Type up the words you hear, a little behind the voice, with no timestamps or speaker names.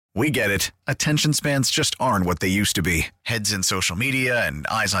We get it. Attention spans just aren't what they used to be. Heads in social media and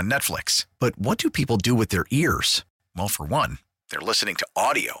eyes on Netflix. But what do people do with their ears? Well, for one, they're listening to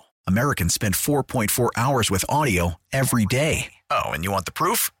audio. Americans spend 4.4 hours with audio every day. Oh, and you want the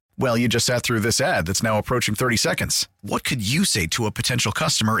proof? Well, you just sat through this ad that's now approaching 30 seconds. What could you say to a potential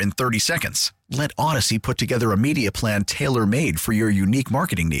customer in 30 seconds? Let Odyssey put together a media plan tailor-made for your unique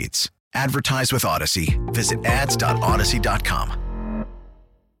marketing needs. Advertise with Odyssey. Visit ads.odyssey.com.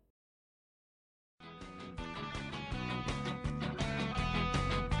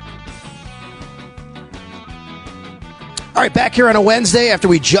 All right, back here on a Wednesday after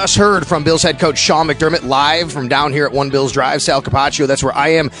we just heard from Bills head coach Sean McDermott live from down here at One Bills Drive, Sal Capaccio. That's where I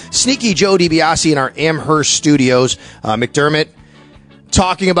am. Sneaky Joe DiBiase in our Amherst studios. McDermott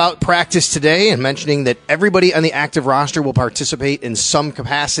talking about practice today and mentioning that everybody on the active roster will participate in some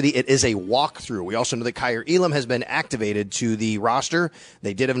capacity. It is a walkthrough. We also know that Kyer Elam has been activated to the roster.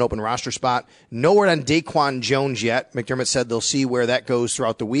 They did have an open roster spot. No word on Daquan Jones yet. McDermott said they'll see where that goes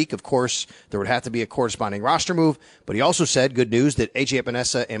throughout the week. Of course, there would have to be a corresponding roster move, but he also said, good news, that A.J.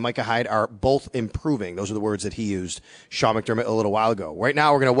 Epinesa and Micah Hyde are both improving. Those are the words that he used, Sean McDermott, a little while ago. Right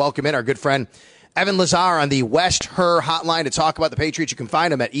now, we're going to welcome in our good friend Evan Lazar on the West Her hotline to talk about the Patriots. You can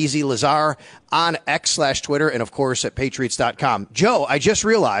find him at Easy Lazar on X/Twitter and, of course, at Patriots.com. Joe, I just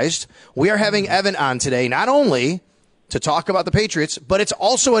realized we are having Evan on today not only to talk about the Patriots, but it's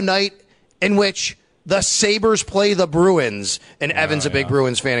also a night in which the Sabres play the Bruins, and Evan's a big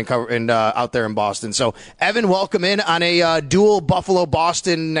Bruins fan out there in Boston. So, Evan, welcome in on a dual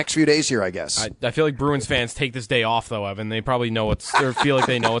Buffalo-Boston next few days here, I guess. I feel like Bruins fans take this day off, though, Evan. They probably know or feel like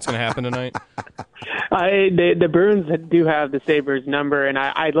they know what's going to happen tonight. The Bruins do have the Sabres number, and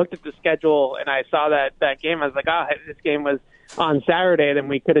I looked at the schedule, and I saw that game. I was like, this game was on Saturday, then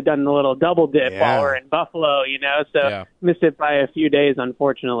we could have done a little double dip while we're in Buffalo, so missed it by a few days,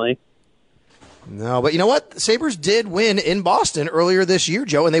 unfortunately. No, but you know what? The Sabres did win in Boston earlier this year,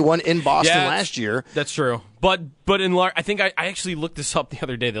 Joe, and they won in Boston last year. That's true. But in large, I think I actually looked this up the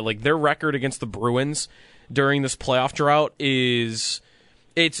other day that their record against the Bruins during this playoff drought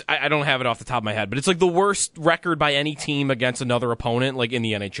I don't have it off the top of my head, but it's the worst record by any team against another opponent in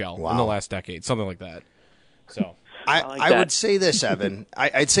the NHL in the last decade, something like that. So I would say this, Evan.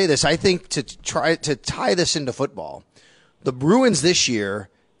 I'd say this. I think to try to tie this into football, the Bruins this year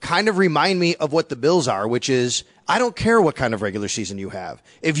kind of remind me of what the Bills are, which is I don't care what kind of regular season you have.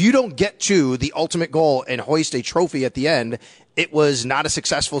 If you don't get to the ultimate goal and hoist a trophy at the end, it was not a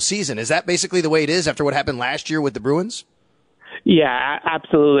successful season. Is that basically the way it is after what happened last year with the Bruins? Yeah,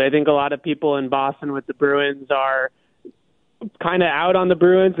 absolutely. I think a lot of people in Boston with the Bruins are kind of out on the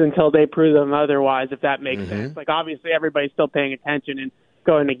Bruins until they prove them otherwise, if that makes sense. Obviously, everybody's still paying attention and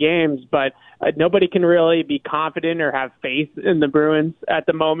going to games, but nobody can really be confident or have faith in the Bruins at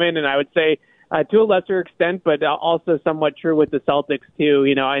the moment. And I would say to a lesser extent, but also somewhat true with the Celtics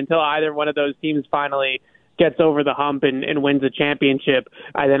too, until either one of those teams finally gets over the hump and wins a championship,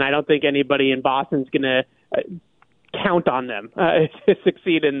 then I don't think anybody in Boston's going to count on them to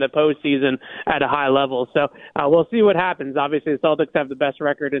succeed in the postseason at a high level. So we'll see what happens. Obviously, the Celtics have the best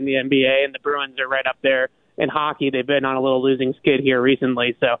record in the NBA, and the Bruins are right up there in hockey. They've been on a little losing skid here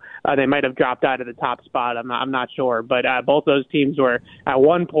recently, so they might have dropped out of the top spot. I'm not sure, but both those teams were at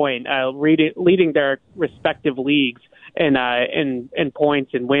one point leading their respective leagues in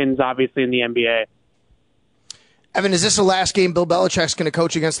points and wins, obviously in the NBA. Evan, is this the last game Bill Belichick's going to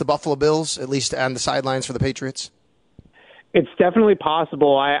coach against the Buffalo Bills, at least on the sidelines for the Patriots? It's definitely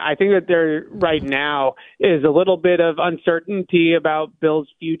possible. I think that there right now is a little bit of uncertainty about Bill's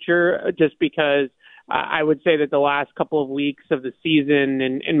future, just because I would say that the last couple of weeks of the season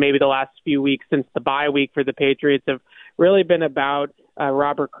and maybe the last few weeks since the bye week for the Patriots have really been about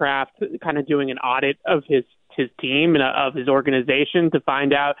Robert Kraft kind of doing an audit of his team and of his organization to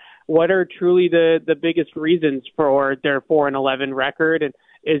find out what are truly the biggest reasons for their 4-11 record. And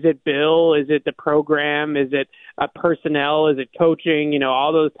is it Bill? Is it the program? Is it personnel? Is it coaching?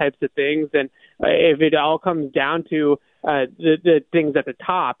 All those types of things. And if it all comes down to the things at the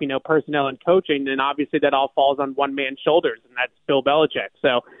top, personnel and coaching, then obviously that all falls on one man's shoulders, and that's Bill Belichick.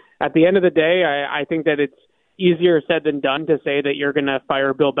 So at the end of the day, I think that it's easier said than done to say that you're going to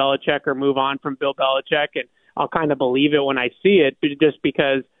fire Bill Belichick or move on from Bill Belichick, and I'll kind of believe it when I see it, just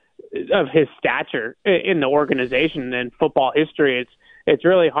because of his stature in the organization and football history. It's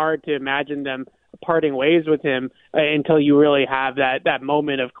really hard to imagine them parting ways with him until you really have that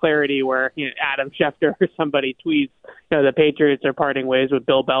moment of clarity where Adam Schefter or somebody tweets, the Patriots are parting ways with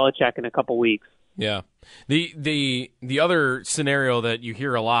Bill Belichick in a couple weeks. Yeah. The other scenario that you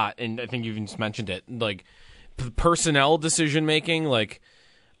hear a lot, and I think you even just mentioned it, personnel decision making,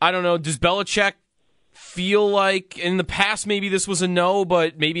 I don't know. Does Belichick feel like in the past maybe this was a no,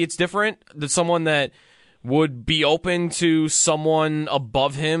 but maybe it's different? That someone that would be open to someone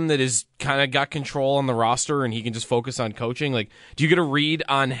above him that is kind of got control on the roster and he can just focus on coaching? Like, do you get a read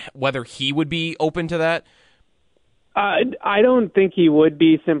on whether he would be open to that? I don't think he would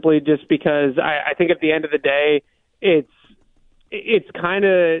be, simply just because I think at the end of the day, it's kind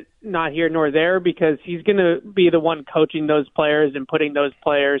of not here nor there, because he's going to be the one coaching those players and putting those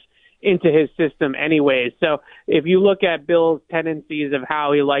players into his system anyways. So if you look at Bill's tendencies of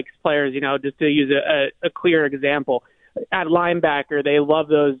how he likes players, just to use a clear example, at linebacker, they love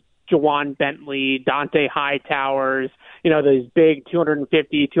those Jawan Bentley, Dante Hightowers, those big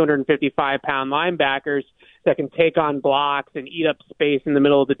 250, 255-pound linebackers that can take on blocks and eat up space in the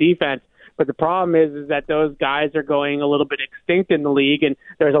middle of the defense. But the problem is that those guys are going a little bit extinct in the league, and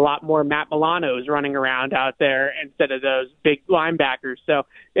there's a lot more Matt Milanos running around out there instead of those big linebackers. So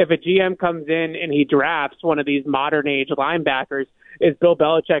if a GM comes in and he drafts one of these modern-age linebackers, is Bill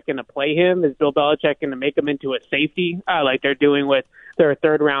Belichick going to play him? Is Bill Belichick going to make him into a safety like they're doing with their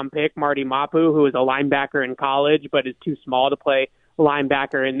third-round pick, Marty Mapu, who is a linebacker in college but is too small to play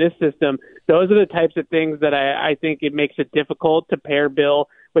linebacker in this system? Those are the types of things that I think it makes it difficult to pair Bill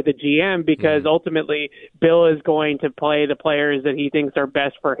with the GM, because ultimately Bill is going to play the players that he thinks are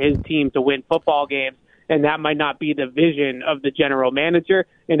best for his team to win football games, and that might not be the vision of the general manager.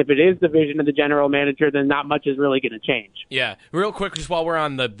 And if it is the vision of the general manager, then not much is really going to change. Yeah. Real quick, just while we're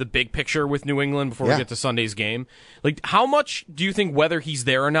on the big picture with New England before we get to Sunday's game, like, how much do you think whether he's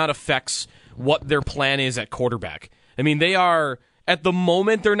there or not affects what their plan is at quarterback? I mean, they are, at the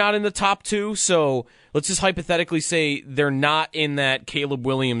moment, they're not in the top two, so let's just hypothetically say they're not in that Caleb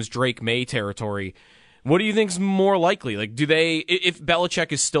Williams, Drake May territory. What do you think's more likely? Like, do they, if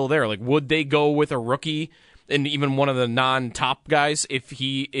Belichick is still there, like, would they go with a rookie and even one of the non-top guys if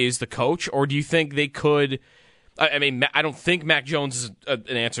he is the coach? Or do you think they could, I mean, I don't think Mac Jones is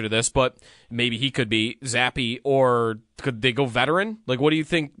an answer to this, but maybe he could be Zappy, or could they go veteran? Like, what do you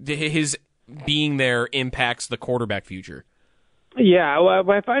think his being there impacts the quarterback future? Yeah,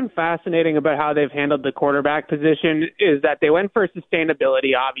 what I find fascinating about how they've handled the quarterback position is that they went for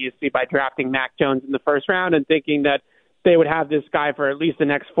sustainability, obviously, by drafting Mac Jones in the first round and thinking that they would have this guy for at least the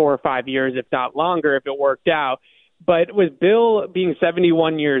next 4 or 5 years, if not longer, if it worked out. But with Bill being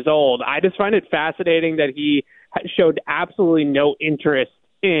 71 years old, I just find it fascinating that he showed absolutely no interest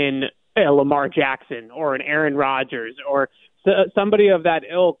in a Lamar Jackson or an Aaron Rodgers or somebody of that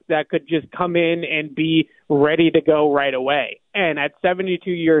ilk that could just come in and be ready to go right away. And at 72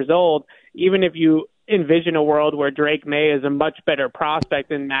 years old, even if you envision a world where Drake May is a much better prospect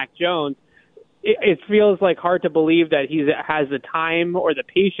than Mac Jones, it feels like hard to believe that he has the time or the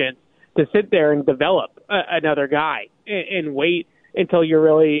patience to sit there and develop another guy and wait until you're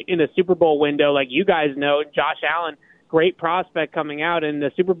really in a Super Bowl window. Like you guys know, Josh Allen, great prospect coming out, and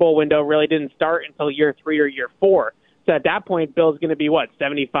the Super Bowl window really didn't start until year 3 or year 4. So at that point, Bill's going to be,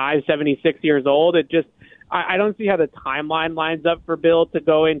 75, 76 years old? I don't see how the timeline lines up for Bill to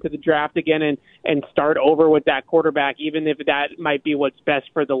go into the draft again and start over with that quarterback, even if that might be what's best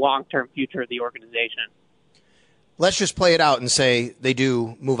for the long-term future of the organization. Let's just play it out and say they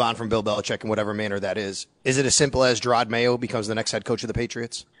do move on from Bill Belichick in whatever manner that is. Is it as simple as Gerard Mayo becomes the next head coach of the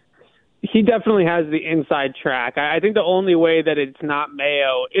Patriots? He definitely has the inside track. I think the only way that it's not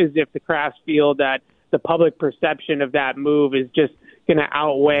Mayo is if the Crafts feel that the public perception of that move is just going to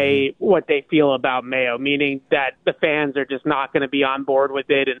outweigh what they feel about Mayo, meaning that the fans are just not going to be on board with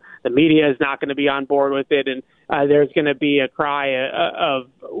it, and the media is not going to be on board with it, and there's going to be a cry of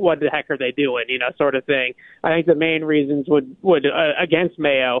what the heck are they doing, sort of thing. I think the main reasons would against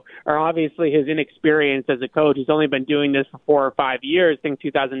Mayo are obviously his inexperience as a coach. He's only been doing this for 4 or 5 years. I think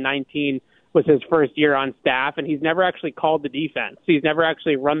 2019 was his first year on staff, and he's never actually called the defense. He's never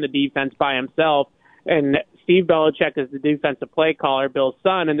actually run the defense by himself. And Steve Belichick is the defensive play caller, Bill's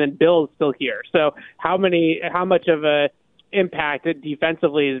son, and then Bill's still here. So how much of a impact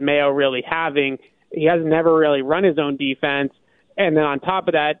defensively is Mayo really having? He has never really run his own defense. And then on top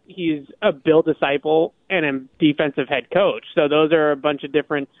of that, he's a Bill disciple and a defensive head coach. So those are a bunch of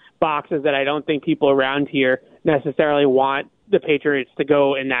different boxes that I don't think people around here necessarily want the Patriots to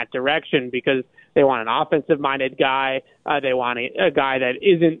go in that direction, because they want an offensive-minded guy. They want a guy that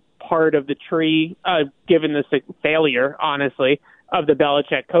isn't part of the tree, given the failure, honestly, of the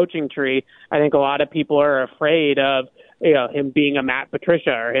Belichick coaching tree. I think a lot of people are afraid of him being a Matt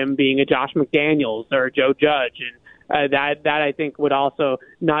Patricia or him being a Josh McDaniels or Joe Judge, and that I think would also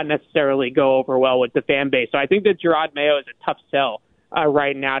not necessarily go over well with the fan base. So I think that Gerard Mayo is a tough sell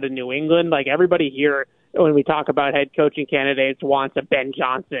right now to New England. Like, everybody here when we talk about head coaching candidates, wants a Ben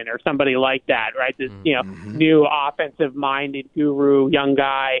Johnson or somebody like that, right? This, new offensive-minded guru, young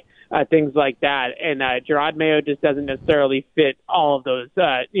guy, things like that. And Gerard Mayo just doesn't necessarily fit all of those.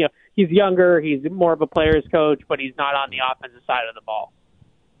 He's younger, he's more of a player's coach, but he's not on the offensive side of the ball.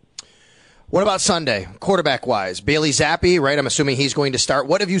 What about Sunday, quarterback-wise? Bailey Zappi, right? I'm assuming he's going to start.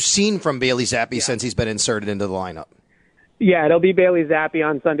 What have you seen from Bailey Zappi since he's been inserted into the lineup? Yeah, it'll be Bailey Zappi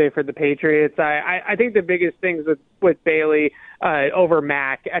on Sunday for the Patriots. I think the biggest things with Bailey over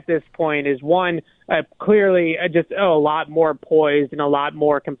Mac at this point is, one, clearly just a lot more poised and a lot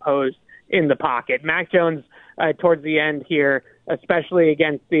more composed in the pocket. Mac Jones, towards the end here, especially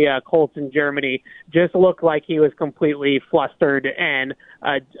against the Colts in Germany, just looked like he was completely flustered and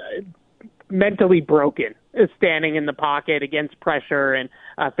mentally broken, standing in the pocket against pressure and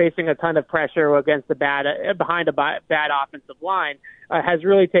facing a ton of pressure against behind a bad offensive line has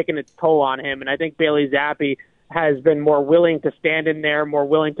really taken its toll on him. And I think Bailey Zappi has been more willing to stand in there, more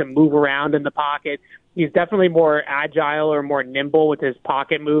willing to move around in the pocket. He's definitely more agile or more nimble with his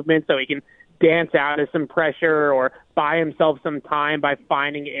pocket movement, so he can dance out of some pressure or buy himself some time by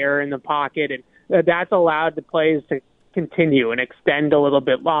finding air in the pocket. And that's allowed the plays to continue and extend a little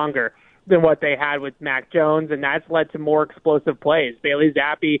bit longer than what they had with Mac Jones, and that's led to more explosive plays. Bailey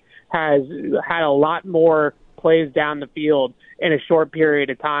Zappi has had a lot more plays down the field in a short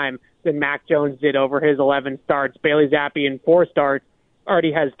period of time than Mac Jones did over his 11 starts. Bailey Zappi in 4 starts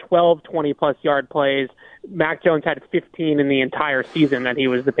already has 12 20-plus yard plays. Mac Jones had 15 in the entire season that he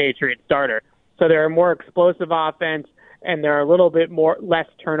was the Patriots starter. So they're a more explosive offense, and they're a little bit less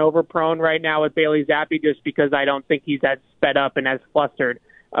turnover prone right now with Bailey Zappi, just because I don't think he's as sped up and as flustered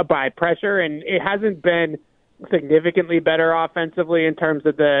by pressure, and it hasn't been significantly better offensively in terms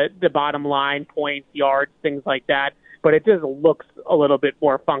of the bottom line, points, yards, things like that, but it just looks a little bit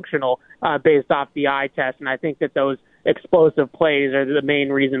more functional based off the eye test, and I think that those explosive plays are the main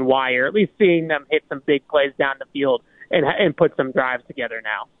reason why you're at least seeing them hit some big plays down the field and put some drives together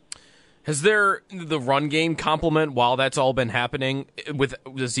now. Has the run game complement while that's all been happening with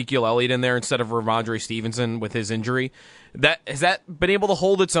Ezekiel Elliott in there instead of Ramondre Stevenson with his injury? Has that been able to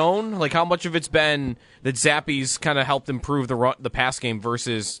hold its own? Like, how much of it's been that Zappi's kind of helped improve the pass game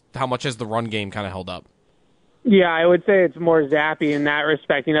versus how much has the run game kind of held up? Yeah, I would say it's more Zappi in that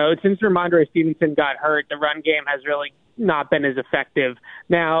respect. Since Ramondre Stevenson got hurt, the run game has really not been as effective.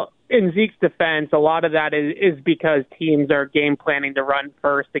 Now, in Zeke's defense, a lot of that is because teams are game planning to run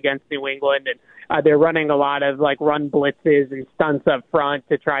first against New England, and they're running a lot of run blitzes and stunts up front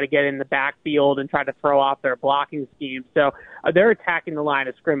to try to get in the backfield and try to throw off their blocking scheme. So they're attacking the line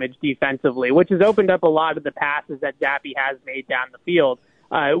of scrimmage defensively, which has opened up a lot of the passes that Zappi has made down the field.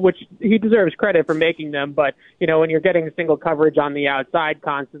 Which he deserves credit for making them. But, when you're getting single coverage on the outside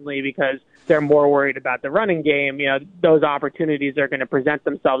constantly because they're more worried about the running game, those opportunities are going to present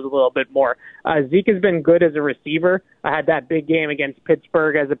themselves a little bit more. Zeke has been good as a receiver. I had that big game against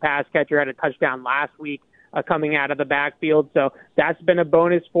Pittsburgh as a pass catcher, had a touchdown last week coming out of the backfield. So that's been a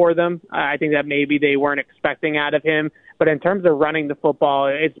bonus for them. I think that maybe they weren't expecting out of him. But in terms of running the football,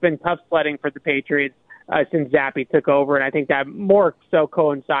 it's been tough sledding for the Patriots since Zappi took over, and I think that more so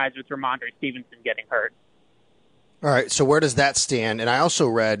coincides with Ramondre Stevenson getting hurt. All right, so where does that stand? And I also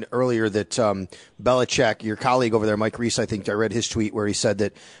read earlier that Belichick, your colleague over there, Mike Reese, I think I read his tweet where he said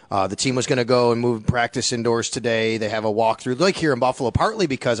that the team was going to go and move practice indoors today. They have a walkthrough, like here in Buffalo, partly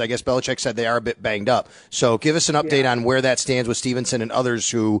because I guess Belichick said they are a bit banged up. So give us an update on where that stands with Stevenson and others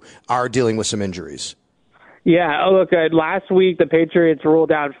who are dealing with some injuries. Yeah, look, last week the Patriots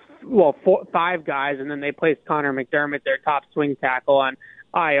ruled out 5 guys, and then they placed Connor McDermott, their top swing tackle, on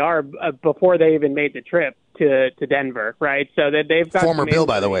IR before they even made the trip to Denver, right? So that they've got former Bill,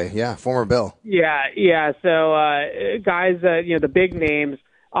 by the way. Yeah, former Bill. Yeah. So guys, the big names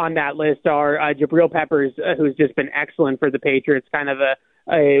on that list are Jabril Peppers, who's just been excellent for the Patriots, kind of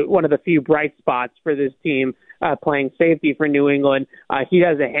one of the few bright spots for this team, playing safety for New England. He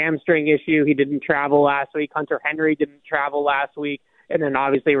has a hamstring issue. He didn't travel last week. Hunter Henry didn't travel last week. And then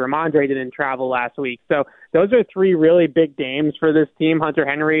obviously Ramondre didn't travel last week. So those are 3 really big names for this team. Hunter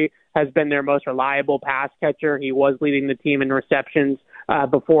Henry has been their most reliable pass catcher. He was leading the team in receptions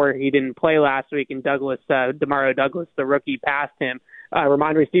before he didn't play last week, and Demario Douglas, the rookie, passed him.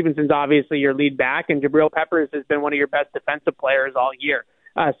 Ramondre Stevenson's obviously your lead back, and Jabril Peppers has been one of your best defensive players all year.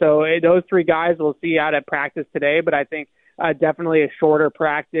 So those 3 guys we'll see out at practice today, but I think definitely a shorter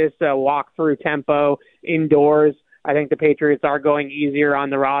practice, walk through tempo indoors. I think the Patriots are going easier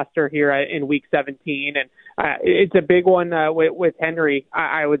on the roster here in Week 17, and it's a big one with Henry.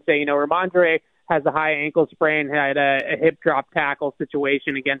 I would say, Ramondre has a high ankle sprain, had a hip drop tackle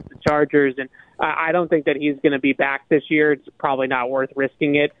situation against the Chargers, and I don't think that he's going to be back this year. It's probably not worth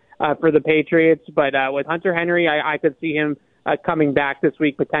risking it for the Patriots. But with Hunter Henry, I could see him coming back this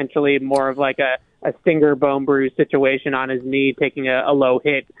week, potentially more of like a stinger bone bruise situation on his knee, taking a low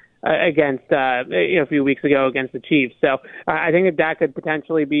hit against a few weeks ago against the Chiefs. So I think that could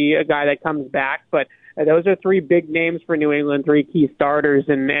potentially be a guy that comes back. But those are three big names for New England, three key starters,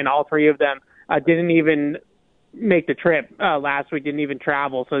 and all three of them didn't even make the trip last week, didn't even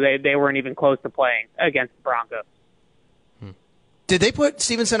travel, so they weren't even close to playing against the Broncos. Did they put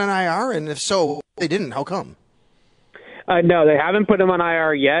Stevenson on IR? And if so, they didn't. How come? No, they haven't put him on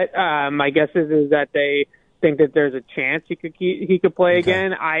IR yet. My guess is that they think that there's a chance he could play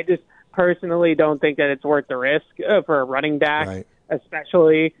again. I just personally don't think that it's worth the risk for a running back. Right.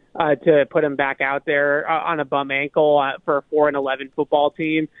 Especially to put him back out there on a bum ankle for a 4-11 football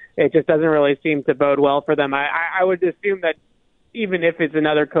team. It just doesn't really seem to bode well for them. I would assume that even if it's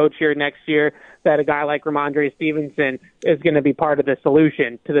another coach here next year, that a guy like Ramondre Stevenson is going to be part of the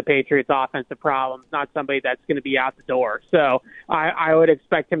solution to the Patriots' offensive problems, not somebody that's going to be out the door. So I would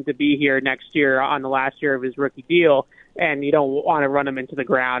expect him to be here next year on the last year of his rookie deal, and you don't want to run him into the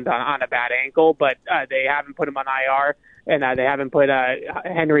ground on a bad ankle, but they haven't put him on IR. And they haven't put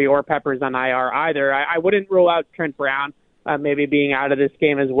Henry or Peppers on IR either. I wouldn't rule out Trent Brown maybe being out of this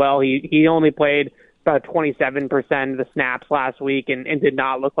game as well. He only played about 27% of the snaps last week and did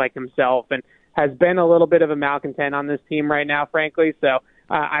not look like himself and has been a little bit of a malcontent on this team right now, frankly. So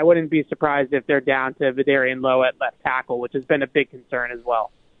I wouldn't be surprised if they're down to Vidarian Lowe at left tackle, which has been a big concern as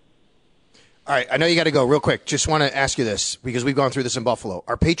well. All right, I know you got to go real quick. Just want to ask you this because we've gone through this in Buffalo.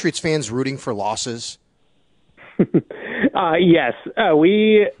 Are Patriots fans rooting for losses? Yes.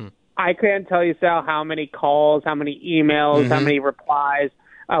 I can't tell you, Sal, how many calls, how many emails, how many replies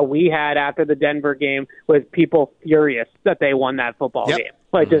we had after the Denver game with people furious that they won that football game.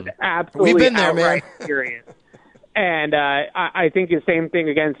 Like, just absolutely We've been there, outright man. furious. And I think the same thing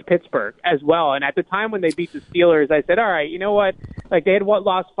against Pittsburgh as well. And at the time when they beat the Steelers, I said, all right, you know what? Like, they had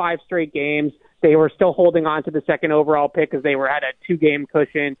lost 5 straight games. They were still holding on to the second overall pick because they were at a 2-game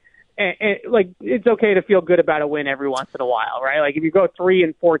cushion. And like, it's okay to feel good about a win every once in a while, right? Like, if you go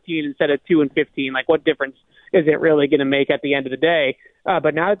 3-14 instead of 2-15, like, what difference is it really going to make at the end of the day?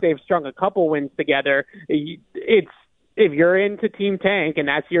 But now that they've strung a couple wins together, if you're into Team Tank and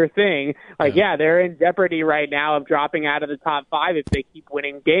that's your thing, like, yeah, they're in jeopardy right now of dropping out of the top 5 if they keep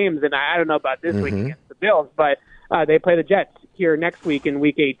winning games. And I don't know about this week against the Bills, but they play the Jets here next week in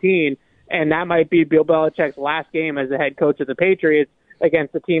Week 18, and that might be Bill Belichick's last game as the head coach of the Patriots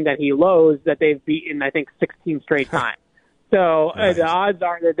against a team that he loathes that they've beaten, I think, 16 straight times. So the odds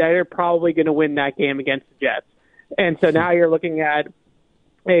are that they're probably going to win that game against the Jets. And so now you're looking at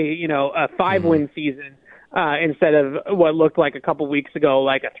a 5-win season instead of what looked like a couple weeks ago,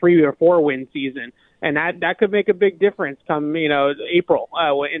 like a 3 or 4-win season. And that could make a big difference come, April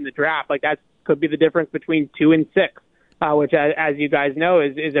in the draft. Like, that could be the difference between 2 and 6, which, as you guys know,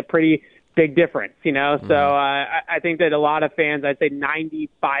 is a pretty big difference, So I think that a lot of fans, I'd say 95%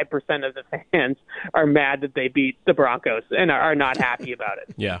 of the fans, are mad that they beat the Broncos and are not happy about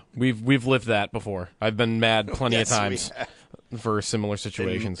it. Yeah, we've lived that before. I've been mad plenty of times for similar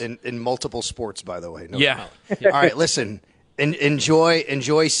situations. In multiple sports, by the way. No yeah. All right, listen.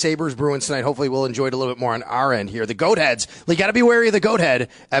 Enjoy Sabres Bruins tonight. Hopefully we'll enjoy it a little bit more on our end here. The Goat Heads. You got to be wary of the Goat Head.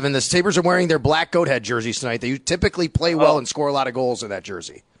 Evan, the Sabres are wearing their black Goat Head jerseys tonight. They typically play well and score a lot of goals in that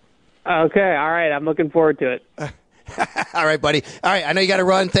jersey. Okay, all right. I'm looking forward to it. All right, buddy. All right, I know you got to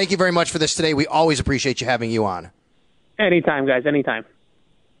run. Thank you very much for this today. We always appreciate you having you on. Anytime, guys. Anytime.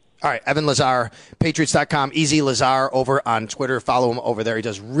 All right, Evan Lazar, Patriots.com, Easy Lazar over on Twitter. Follow him over there. He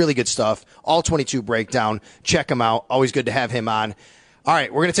does really good stuff. All 22 breakdown. Check him out. Always good to have him on. All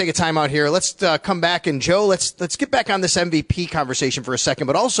right, we're going to take a time out here. Let's come back. And, Joe, let's get back on this MVP conversation for a second.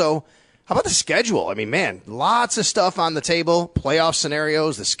 But also, how about the schedule? I mean, man, lots of stuff on the table. Playoff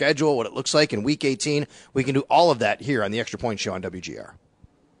scenarios, the schedule, what it looks like in Week 18. We can do all of that here on the Extra Point Show on WGR.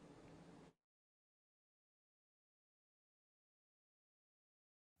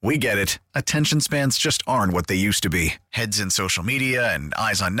 We get it. Attention spans just aren't what they used to be. Heads in social media and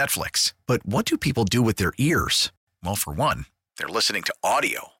eyes on Netflix. But what do people do with their ears? Well, for one, they're listening to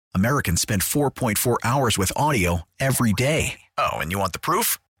audio. Americans spend 4.4 hours with audio every day. Oh, and you want the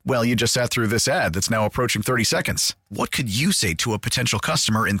proof? Well, you just sat through this ad that's now approaching 30 seconds. What could you say to a potential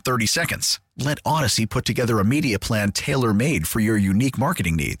customer in 30 seconds? Let Odyssey put together a media plan tailor-made for your unique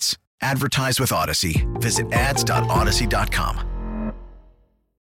marketing needs. Advertise with Odyssey. Visit ads.odyssey.com.